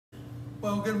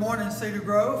Well, good morning, Cedar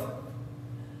Grove.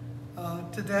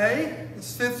 Today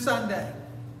is Fifth Sunday.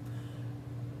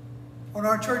 On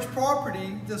our church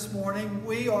property this morning,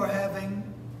 we are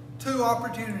having two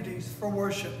opportunities for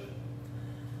worship.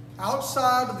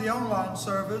 Outside of the online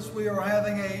service, we are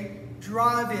having a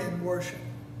drive-in worship.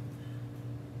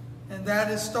 And that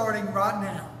is starting right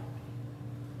now.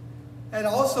 And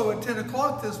also at 10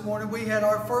 o'clock this morning, we had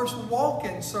our first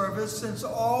walk-in service since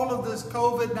all of this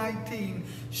COVID-19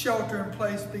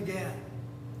 shelter-in-place began.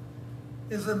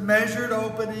 It's a measured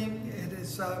opening. It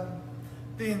is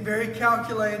being very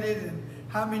calculated in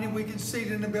how many we can seat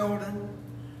in the building.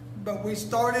 But we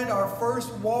started our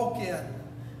first walk-in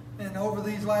over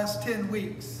these last 10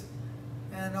 weeks.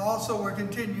 And also we're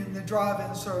continuing the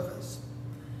drive-in service.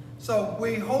 So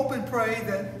we hope and pray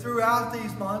that throughout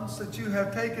these months that you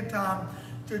have taken time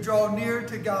to draw near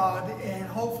to God, and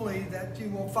hopefully that you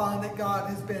will find that God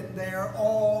has been there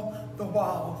all the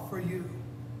while for you.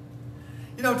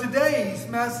 You know, today's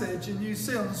message, and you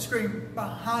see on the screen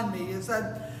behind me, is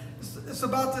that it's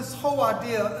about this whole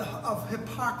idea of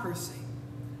hypocrisy.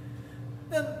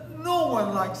 And no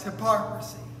one likes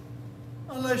hypocrisy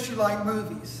unless you like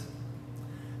movies.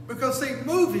 Because, see,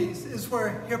 movies is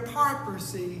where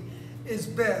hypocrisy is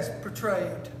best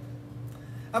portrayed.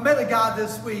 I met a guy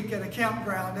this week at a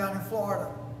campground down in Florida.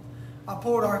 I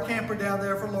pulled our camper down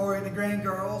there for Lori and the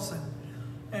grandgirls.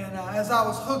 And as I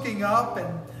was hooking up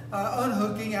and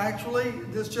unhooking, actually,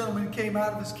 this gentleman came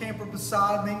out of his camper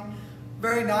beside me.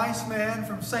 Very nice man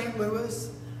from St.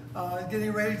 Louis,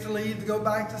 getting ready to leave to go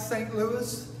back to St.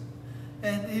 Louis.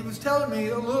 And he was telling me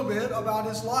a little bit about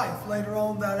his life later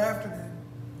on that afternoon.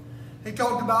 He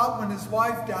talked about when his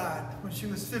wife died, when she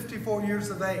was 54 years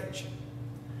of age.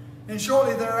 And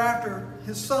shortly thereafter,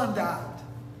 his son died.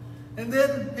 And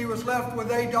then he was left with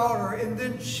a daughter, and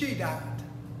then she died.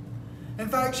 In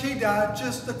fact, she died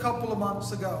just a couple of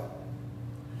months ago.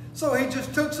 So he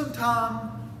just took some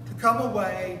time to come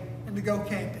away and to go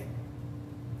camping.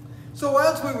 So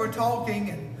as we were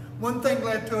talking, and one thing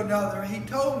led to another, he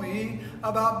told me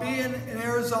about being in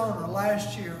Arizona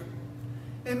last year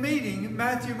and meeting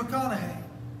Matthew McConaughey.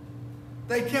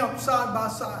 They camped side by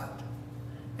side.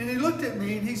 And he looked at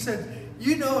me and he said,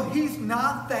 you know, he's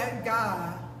not that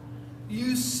guy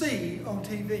you see on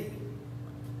TV.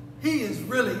 He is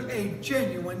really a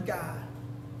genuine guy.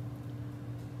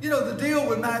 You know, the deal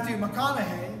with Matthew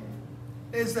McConaughey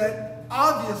is that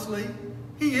obviously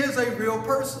he is a real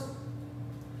person.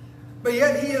 But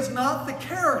yet he is not the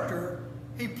character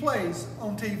he plays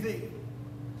on TV.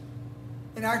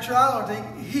 In actuality,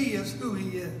 he is who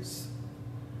he is.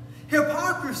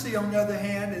 Hypocrisy, on the other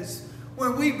hand, is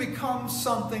when we become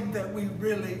something that we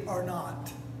really are not.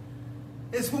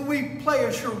 It's when we play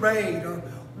a charade or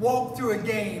walk through a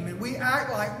game and we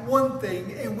act like one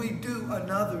thing and we do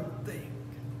another thing.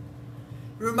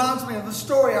 It reminds me of a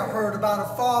story I heard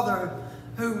about a father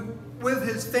who, with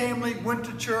his family, went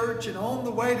to church, and on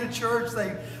the way to church,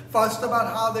 they fussed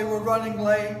about how they were running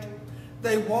late.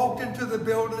 They walked into the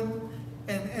building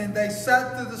and they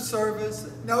sat through the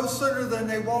service. No sooner than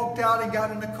they walked out and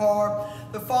got in the car,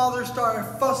 the father started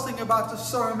fussing about the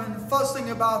sermon, fussing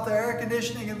about the air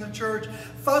conditioning in the church,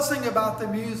 fussing about the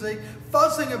music,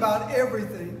 fussing about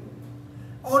everything.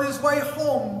 On his way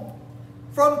home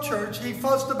from church, he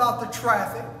fussed about the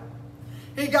traffic.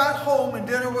 He got home and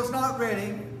dinner was not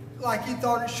ready like he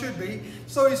thought it should be,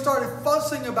 so he started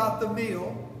fussing about the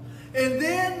meal. And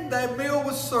then that meal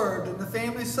was served and the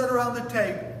family sat around the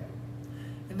table.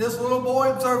 And this little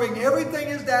boy, observing everything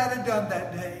his dad had done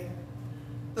that day,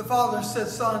 the father said,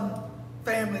 son,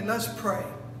 family, let's pray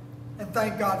and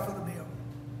thank God for the meal.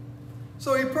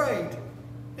 So he prayed,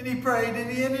 and he prayed, and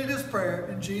he ended his prayer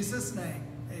in Jesus' name,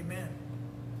 amen.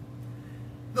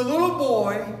 The little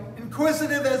boy,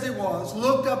 inquisitive as he was,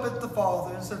 looked up at the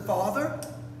father and said, Father,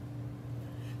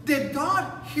 did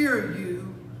God hear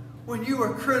you when you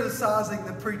were criticizing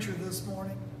the preacher this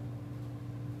morning?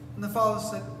 And the father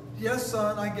said, yes,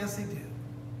 son, I guess he did.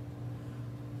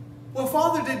 Well,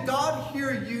 Father, did God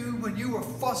hear you when you were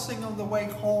fussing on the way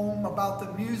home about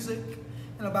the music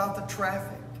and about the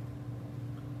traffic?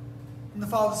 And the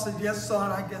father said, yes,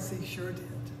 son, I guess he sure did.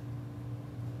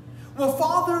 Well,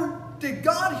 Father, did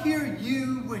God hear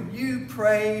you when you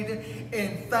prayed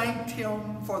and thanked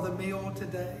him for the meal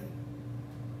today?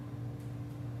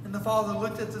 And the father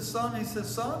looked at the son and he said,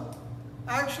 son,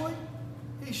 actually,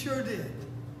 he sure did.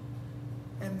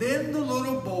 And then the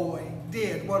little boy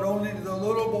did what only the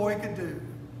little boy could do.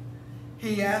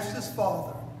 He asked his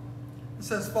father, and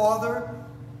says, Father,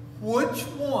 which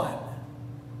one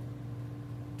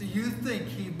do you think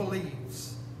he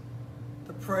believes?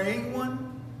 The praying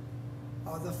one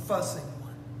or the fussing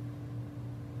one?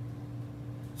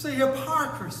 See,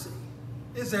 hypocrisy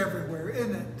is everywhere,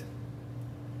 isn't it?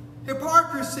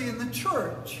 Hypocrisy in the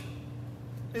church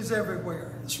is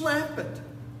everywhere. It's rampant.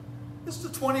 It's the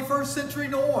 21st century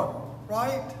norm,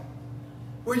 right?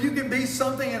 Where you can be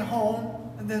something at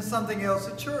home and then something else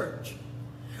at church.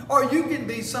 Or you can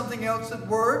be something else at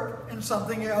work and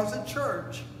something else at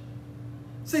church.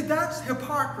 See, that's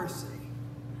hypocrisy.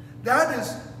 That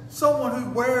is someone who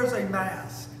wears a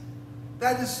mask.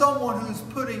 That is someone who's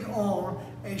putting on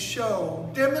a show,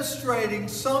 demonstrating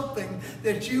something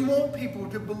that you want people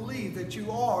to believe that you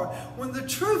are, when the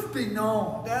truth be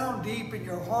known, down deep in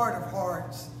your heart of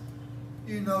hearts,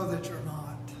 you know that you're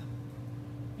not.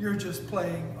 You're just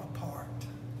playing a part.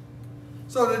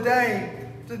 So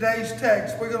today's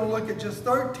text, we're going to look at just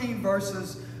 13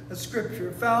 verses of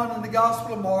Scripture found in the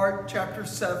Gospel of Mark, chapter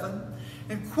 7.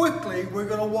 And quickly, we're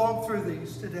going to walk through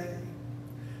these today.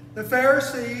 The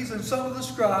Pharisees and some of the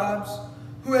scribes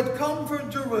who had come from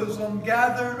Jerusalem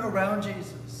gathered around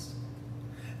Jesus.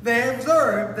 They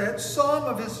observed that some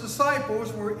of his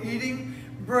disciples were eating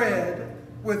bread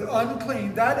with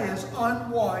unclean, that is,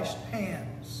 unwashed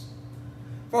hands.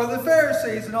 For the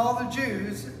Pharisees and all the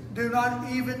Jews do not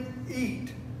eat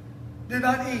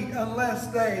unless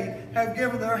they have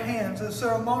given their hands a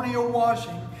ceremonial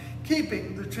washing,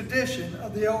 keeping the tradition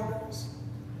of the elders.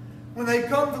 When they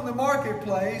come from the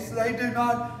marketplace, they do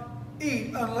not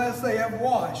eat unless they have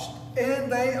washed,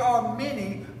 and there are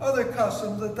many other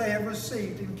customs that they have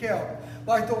received and kept,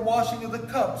 like the washing of the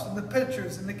cups and the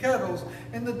pitchers and the kettles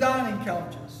and the dining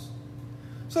couches.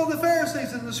 So the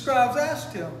Pharisees and the scribes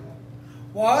asked him,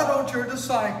 "Why don't your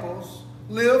disciples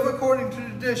live according to the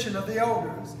tradition of the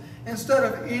elders, instead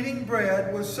of eating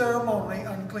bread with ceremonially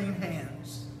unclean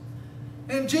hands?"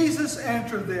 And Jesus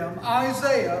answered them,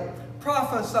 "Isaiah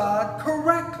prophesied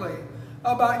correctly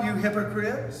about you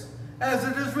hypocrites, as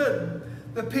it is written,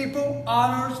 the people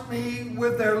honors me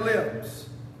with their lips,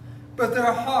 but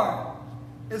their heart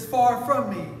is far from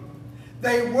me.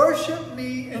 They worship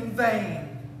me in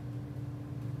vain,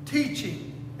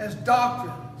 teaching as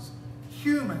doctrines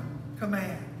human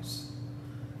commands.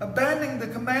 Abandoning the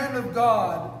command of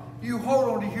God, you hold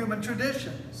on to human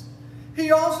traditions."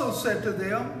 He also said to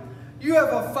them, "You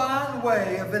have a fine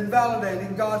way of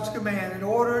invalidating God's command in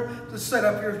order to set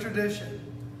up your tradition.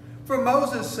 For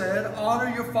Moses said, 'Honor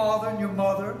your father and your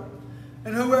mother,'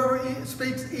 and whoever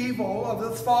speaks evil of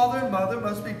his father and mother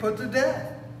must be put to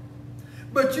death.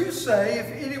 But you say,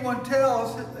 if anyone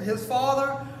tells his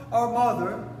father or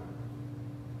mother,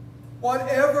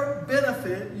 'Whatever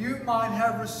benefit you might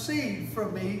have received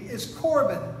from me is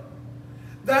Corban,'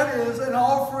 that is, an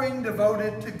offering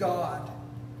devoted to God.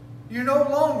 You no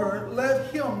longer let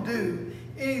him do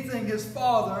anything his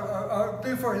father or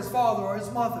do for his father or his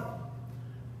mother.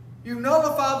 You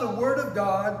nullify the word of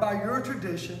God by your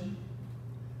tradition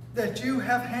that you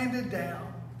have handed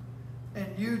down, and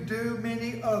you do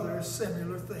many other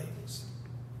similar things."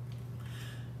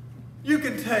 You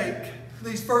can take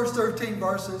these first 13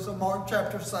 verses of Mark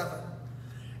chapter 7,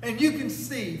 and you can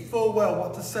see full well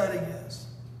what the setting is.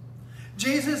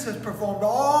 Jesus has performed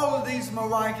all of these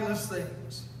miraculous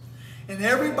things, and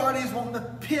everybody's wanting to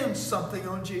pin something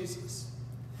on Jesus.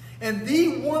 And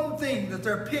the one thing that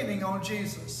they're pinning on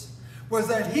Jesus was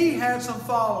that he had some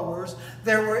followers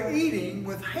that were eating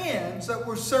with hands that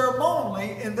were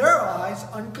ceremonially, in their eyes,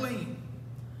 unclean.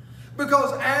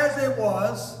 Because as it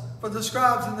was for the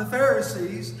scribes and the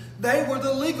Pharisees, they were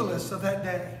the legalists of that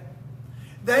day.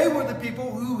 They were the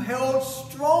people who held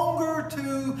stronger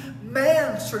to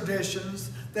man's traditions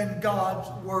than God's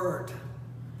word.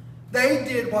 They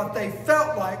did what they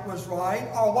felt like was right,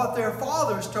 or what their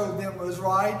fathers told them was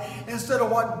right, instead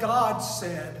of what God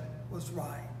said was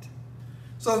right.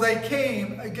 So they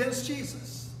came against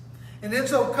Jesus. And in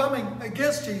so coming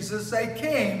against Jesus, they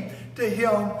came to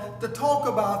him to talk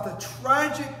about the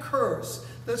tragic curse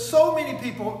that so many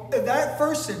people in that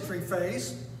first century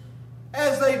faced,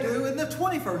 as they do in the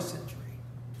 21st century.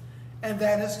 And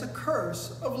that is the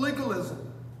curse of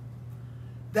legalism.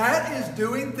 That is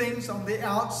doing things on the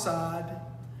outside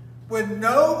with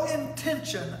no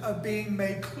intention of being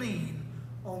made clean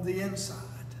on the inside.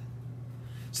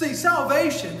 See,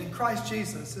 salvation in Christ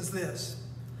Jesus is this.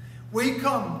 We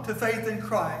come to faith in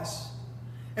Christ,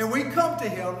 and we come to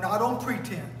him not on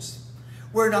pretense.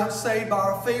 We're not saved by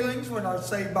our feelings. We're not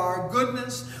saved by our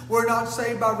goodness. We're not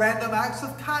saved by random acts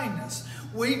of kindness.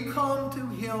 We come to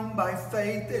him by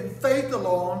faith, and faith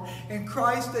alone, in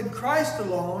Christ and Christ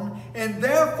alone, and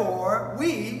therefore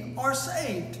we are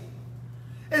saved.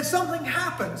 And something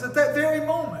happens at that very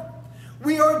moment.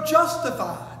 We are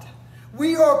justified.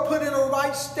 We are put in a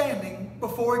right standing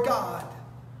before God.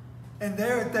 And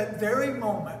there at that very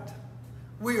moment,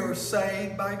 We are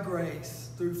saved by grace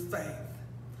through faith.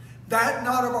 That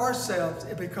not of ourselves,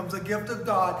 it becomes a gift of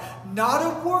God, not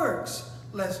of works,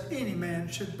 lest any man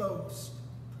should boast.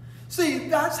 See,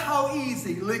 that's how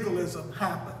easy legalism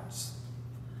happens.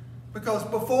 Because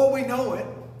before we know it,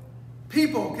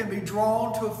 people can be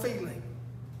drawn to a feeling.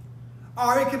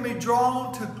 Or it can be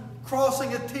drawn to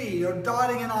crossing a T or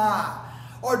dotting an I,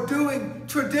 or doing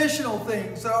traditional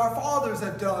things that our fathers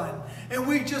have done. And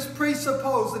we just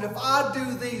presuppose that if I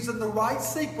do these in the right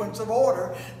sequence of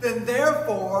order, then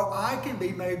therefore I can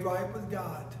be made right with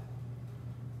God.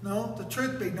 No, the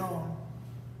truth be known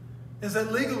is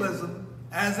that legalism,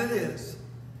 as it is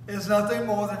nothing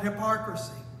more than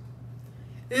hypocrisy.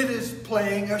 It is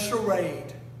playing a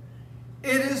charade.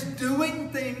 It is doing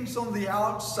things on the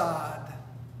outside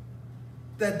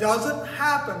that doesn't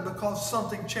happen because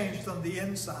something changed on the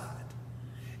inside.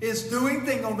 It's doing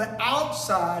things on the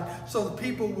outside so the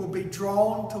people will be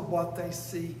drawn to what they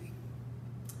see.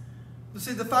 You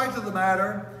see, the fact of the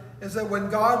matter is that when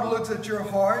God looks at your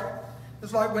heart,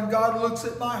 it's like when God looks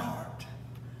at my heart.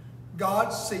 God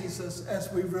sees us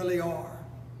as we really are.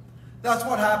 That's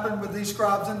what happened with these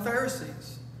scribes and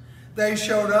Pharisees. They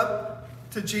showed up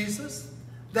to Jesus.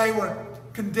 They were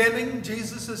condemning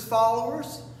Jesus'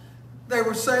 followers. They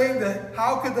were saying that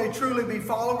how could they truly be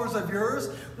followers of yours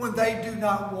when they do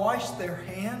not wash their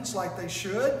hands like they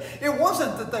should? It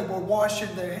wasn't that they were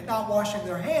not washing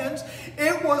their hands.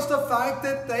 It was the fact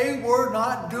that they were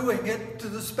not doing it to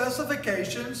the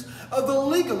specifications of the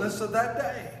legalists of that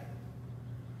day.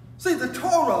 See, the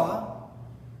Torah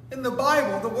in the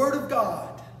Bible, the Word of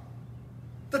God.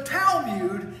 The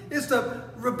Talmud is the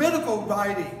rabbinical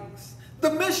writings.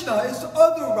 The Mishnah is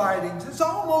other writings. It's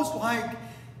almost like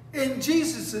in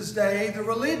Jesus' day, the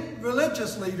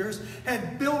religious leaders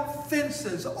had built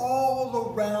fences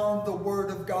all around the Word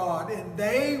of God, and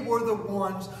they were the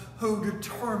ones who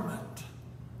determined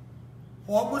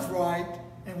what was right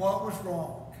and what was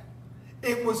wrong.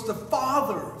 It was the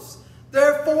fathers,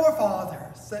 their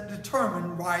forefathers, that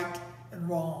determined right and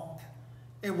wrong.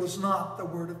 It was not the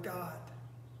Word of God.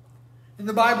 And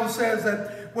the Bible says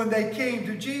that when they came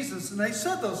to Jesus and they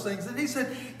said those things, and he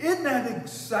said, isn't that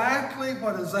exactly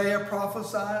what Isaiah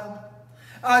prophesied?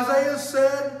 Isaiah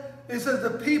said, he said,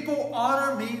 the people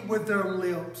honor me with their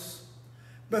lips,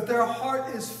 but their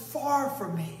heart is far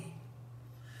from me.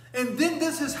 And then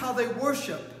this is how they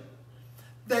worship.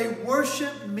 They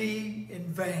worship me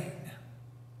in vain.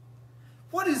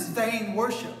 What is vain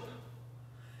worship?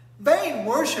 Vain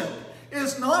worship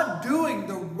is not doing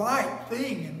the right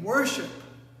thing in worship.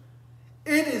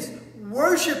 It is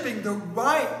worshiping the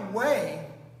right way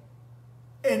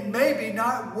and maybe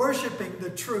not worshiping the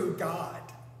true God.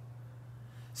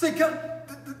 See,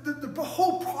 the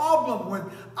whole problem with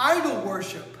idol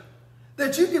worship,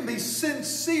 that you can be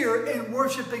sincere in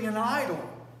worshiping an idol,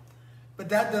 but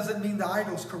that doesn't mean the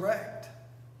idol's correct.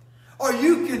 Or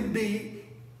you can be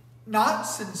not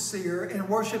sincere in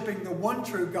worshiping the one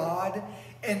true God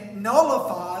and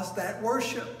nullifies that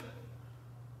worship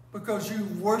because you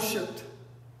worshiped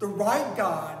the right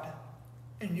God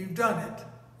and you've done it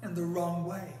in the wrong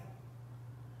way.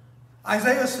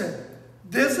 Isaiah said,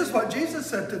 this is what Jesus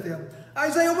said to them.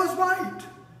 Isaiah was right.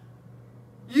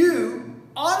 You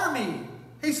honor me.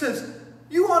 He says,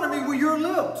 you honor me with your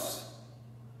lips,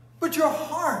 but your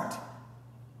heart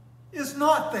is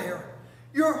not there.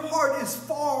 Your heart is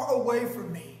far away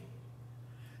from me.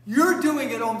 You're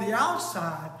doing it on the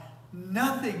outside.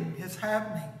 Nothing is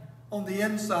happening on the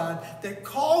inside that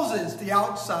causes the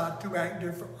outside to act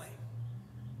differently.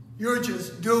 You're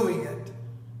just doing it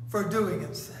for doing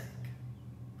its sake.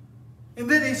 And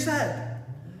then he said,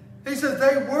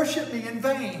 they worship me in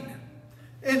vain.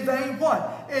 In vain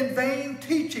what? In vain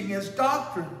teaching as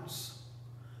doctrines,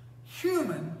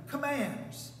 human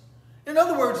commands. In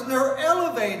other words, they're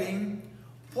elevating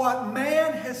what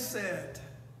man has said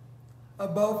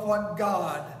above what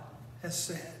God has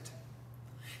said.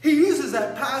 He uses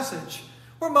that passage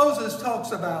where Moses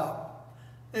talks about,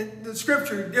 the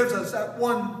scripture gives us that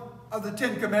one of the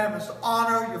 10 commandments, to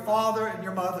honor your father and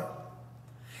your mother.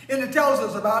 And it tells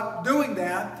us about doing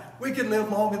that, we can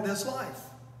live long in this life.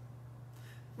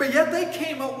 But yet they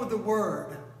came up with the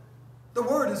word. The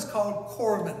word is called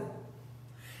Corban.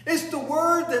 It's the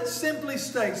word that simply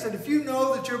states that if you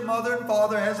know that your mother and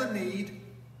father has a need,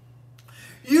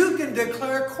 you can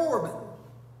declare Corban.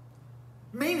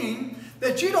 Meaning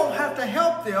that you don't have to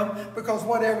help them because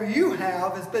whatever you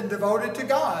have has been devoted to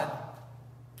God.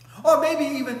 Or maybe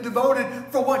even devoted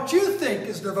for what you think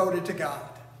is devoted to God.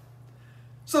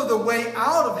 So the way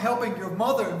out of helping your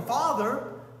mother and father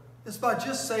is by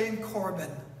just saying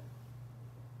Corban.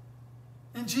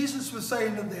 And Jesus was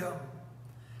saying to them,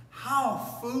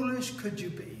 how foolish could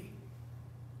you be?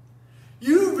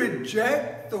 You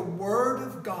reject the Word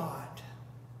of God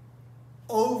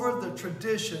over the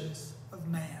traditions of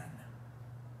man.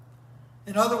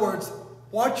 In other words,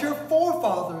 what your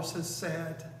forefathers have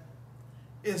said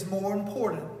is more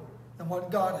important than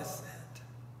what God has said.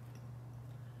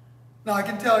 Now, I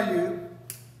can tell you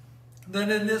that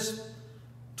in this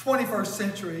 21st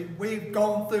century, we've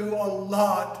gone through a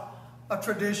lot of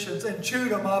traditions and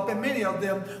chewed them up, and many of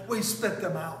them, we spit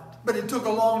them out. But it took a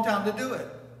long time to do it.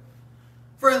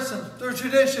 For instance, there are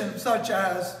traditions such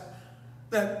as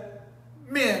that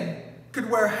men could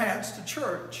wear hats to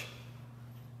church.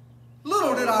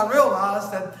 Little did I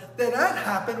realize that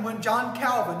happened when John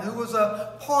Calvin, who was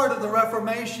a part of the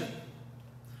Reformation,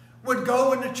 would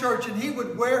go into church and he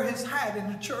would wear his hat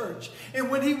in the church. And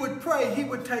when he would pray, he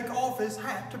would take off his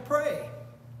hat to pray.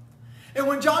 And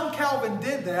when John Calvin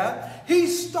did that, he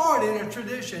started a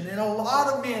tradition. And a lot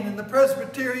of men in the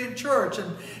Presbyterian church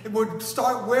and would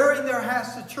start wearing their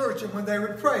hats to church. And when they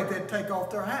would pray, they'd take off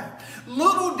their hat.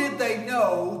 Little did they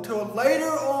know till later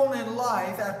on in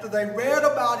life, after they read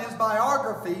about his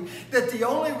biography, that the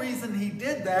only reason he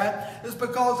did that is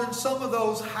because in some of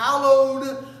those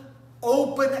hallowed,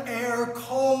 open-air,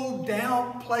 cold,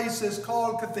 damp places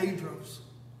called cathedrals,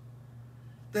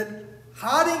 that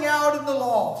hiding out in the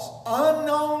lofts,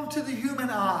 unknown to the human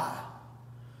eye,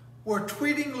 were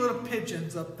tweeting little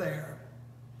pigeons up there.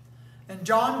 And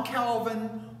John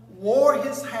Calvin wore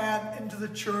his hat into the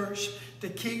church to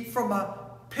keep from a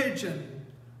pigeon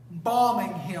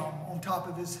bombing him on top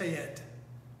of his head.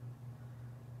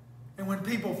 And when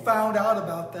people found out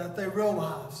about that, they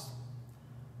realized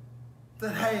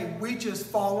that, hey, we just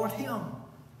followed him.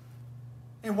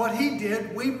 And what he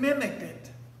did, we mimicked it.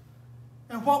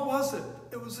 And what was it?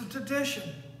 It was a tradition.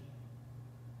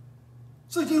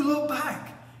 So you look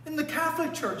back in the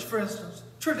Catholic Church, for instance,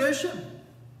 tradition.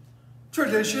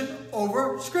 Tradition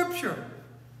over Scripture.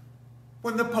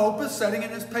 When the Pope is sitting in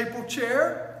his papal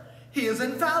chair, he is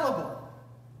infallible.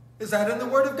 Is that in the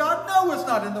Word of God? No, it's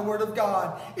not in the Word of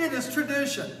God. It is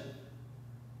tradition.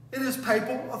 It is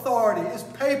papal authority. It's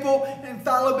papal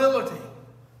infallibility.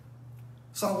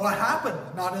 So what happened?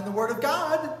 Not in the Word of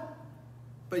God.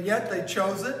 But yet they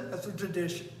chose it as a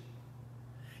tradition.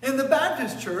 In the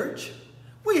Baptist church,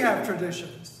 we have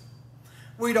traditions.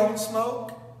 We don't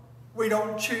smoke, we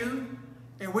don't chew,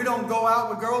 and we don't go out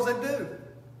with girls that do.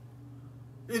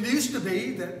 It used to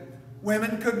be that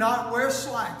women could not wear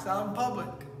slacks out in public.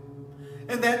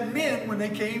 And that men, when they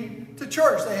came to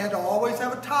church, they had to always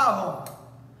have a tie on.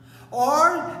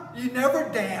 Or you never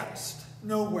danced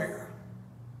nowhere.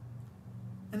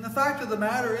 And the fact of the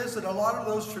matter is that a lot of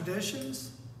those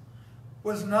traditions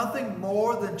was nothing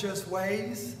more than just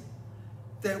ways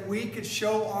that we could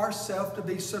show ourselves to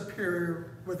be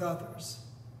superior with others.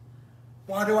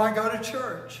 Why do I go to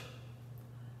church?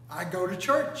 I go to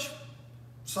church,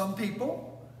 some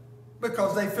people,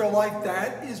 because they feel like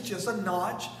that is just a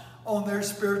notch on their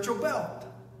spiritual belt.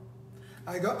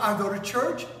 I go to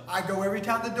church. I go every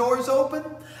time the door is open.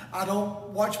 I don't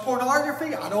watch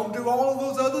pornography. I don't do all of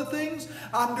those other things.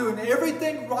 I'm doing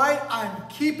everything right. I'm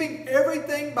keeping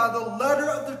everything by the letter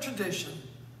of the tradition.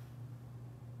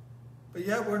 But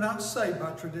yet we're not saved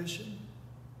by tradition.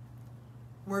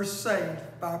 We're saved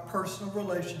by a personal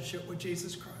relationship with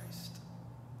Jesus Christ.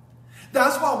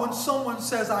 That's why when someone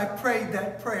says, I prayed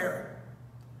that prayer.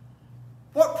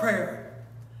 What prayer?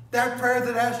 That prayer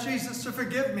that asked Jesus to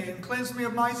forgive me and cleanse me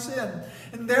of my sin.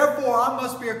 And therefore, I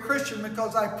must be a Christian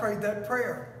because I prayed that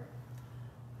prayer.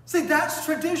 See, that's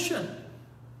tradition.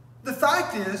 The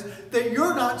fact is that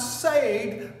you're not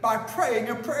saved by praying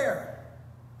a prayer.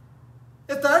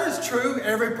 If that is true,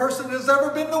 every person that has ever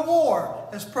been to war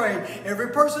has prayed. Every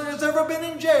person that has ever been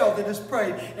in jail that has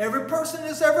prayed. Every person that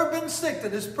has ever been sick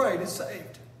that has prayed is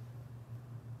saved.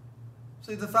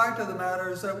 See, the fact of the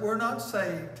matter is that we're not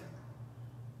saved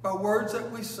by words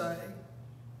that we say,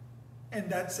 and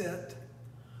that's it.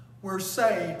 We're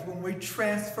saved when we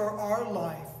transfer our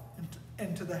life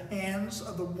into the hands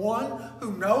of the one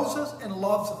who knows us and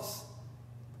loves us.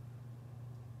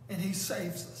 And he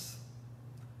saves us.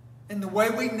 And the way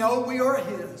we know we are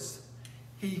his,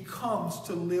 he comes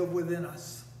to live within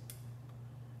us.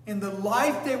 In the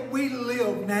life that we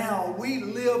live now, we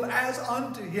live as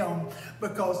unto him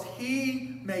because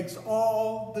he makes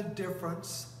all the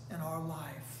difference in our life.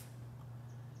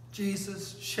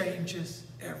 Jesus changes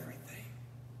everything.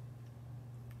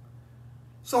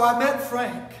 So I met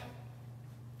Frank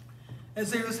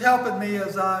as he was helping me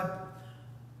as I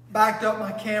backed up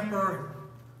my camper and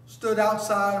stood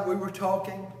outside. We were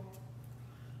talking.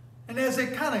 And as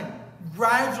it kind of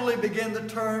gradually began to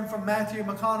turn from Matthew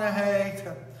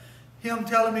McConaughey Him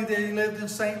telling me that he lived in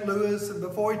St. Louis, and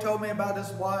before he told me about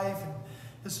his wife and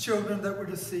his children that were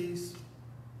deceased.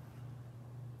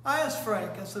 I asked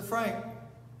Frank, I said, Frank,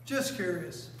 just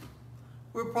curious.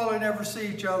 We'll probably never see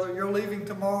each other. You're leaving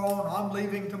tomorrow and I'm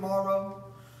leaving tomorrow.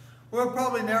 We'll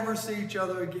probably never see each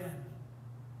other again.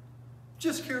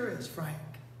 Just curious, Frank.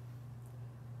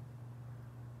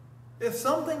 If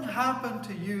something happened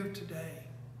to you today,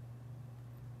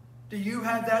 do you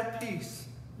have that peace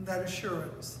and that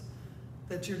assurance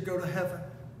that you'd go to heaven?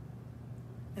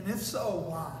 And if so,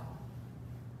 why?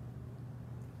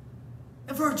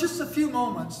 And for just a few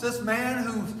moments, this man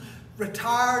who's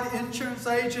retired insurance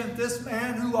agent, this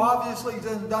man who obviously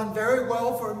has done very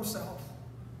well for himself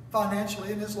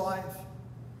financially in his life,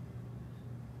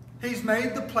 he's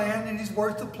made the plan and he's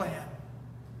worked the plan.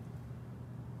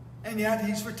 And yet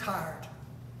he's retired.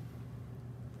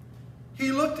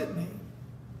 He looked at me,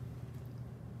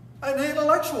 an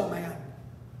intellectual man,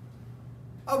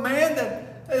 a man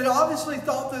that had obviously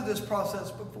thought through this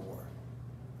process before.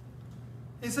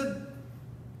 He said,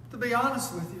 to be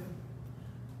honest with you,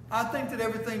 I think that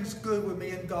everything's good with me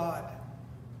and God.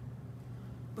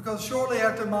 Because shortly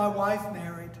after my wife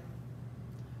married,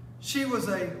 she was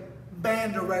a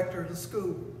band director at a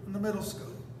school, in the middle school.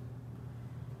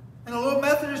 And a little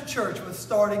Methodist church was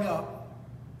starting up.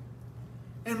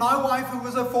 And my wife, who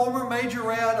was a former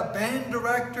majorette, a band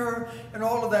director, and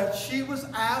all of that, she was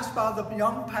asked by the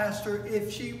young pastor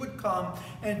if she would come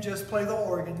and just play the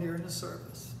organ during the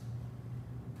service.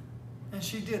 And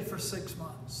she did for 6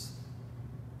 months.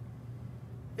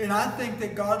 And I think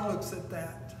that God looks at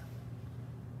that.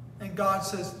 And God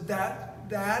says,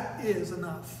 that is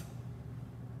enough.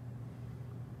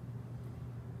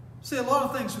 See, a lot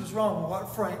of things was wrong with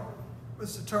what Frank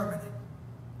was determining.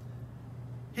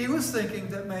 He was thinking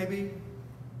that maybe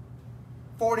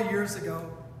 40 years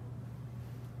ago,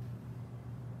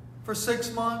 for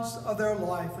 6 months of their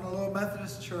life in a little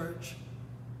Methodist church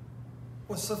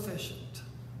was sufficient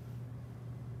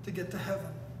to get to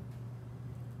heaven.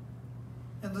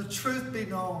 And the truth be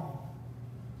known,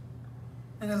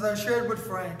 and as I shared with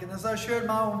Frank, and as I shared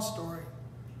my own story,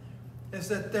 is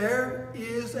that there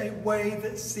is a way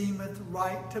that seemeth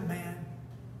right to man,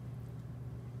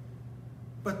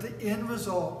 but the end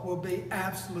result will be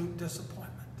absolute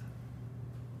disappointment.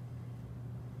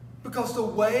 Because the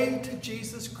way to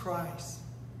Jesus Christ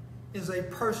is a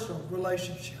personal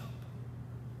relationship.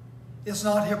 It's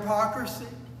not hypocrisy.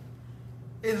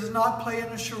 It is not playing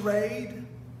a charade.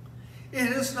 It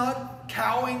is not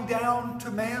cowing down to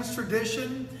man's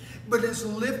tradition, but it's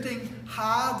lifting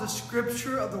high the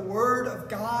scripture of the Word of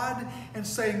God and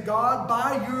saying, God,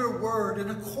 by your word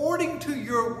and according to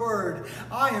your word,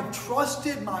 I have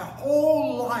trusted my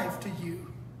whole life to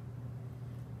you.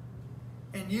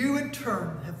 And you in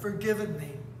turn have forgiven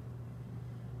me.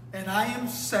 And I am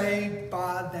saved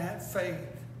by that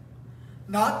faith.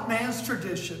 Not man's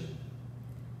tradition,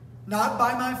 not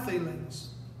by my feelings,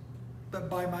 but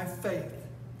by my faith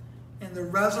in the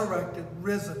resurrected,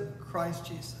 risen Christ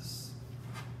Jesus.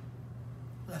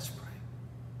 Let's pray.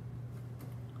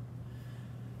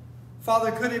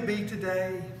 Father, could it be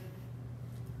today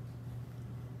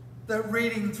that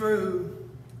reading through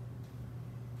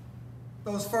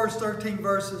those first 13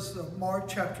 verses of Mark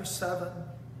chapter 7,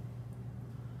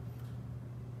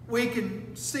 we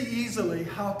can see easily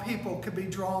how people could be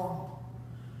drawn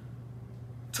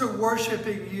to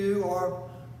worshiping you or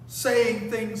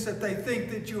saying things that they think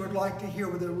that you would like to hear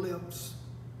with their lips.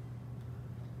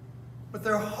 But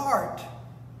their heart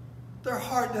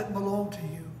doesn't belong to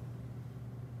you.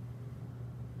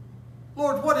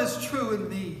 Lord, what is true in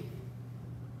me?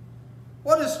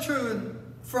 What is true in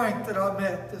Frank that I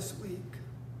met this week?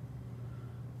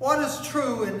 What is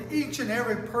true in each and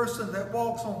every person that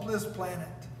walks on this planet?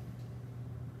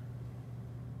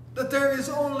 That there is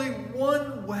only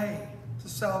one way to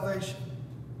salvation.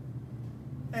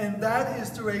 And that is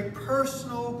through a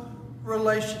personal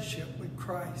relationship with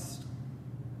Christ.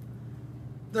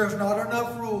 There's not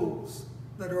enough rules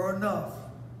that are enough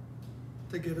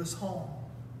to get us home.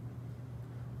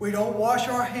 We don't wash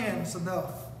our hands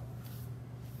enough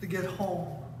to get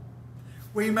home.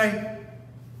 We may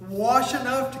wash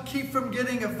enough to keep from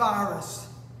getting a virus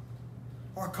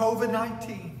or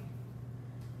COVID-19.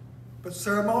 But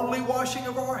ceremonially washing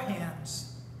of our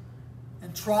hands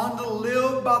and trying to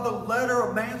live by the letter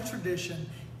of man's tradition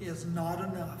is not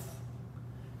enough.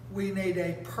 We need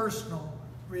a personal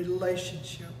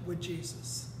relationship with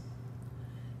Jesus.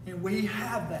 And we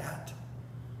have that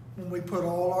when we put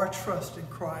all our trust in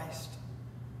Christ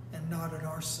and not in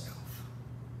ourselves.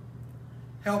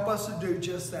 Help us to do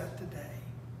just that today.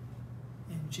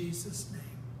 In Jesus' name.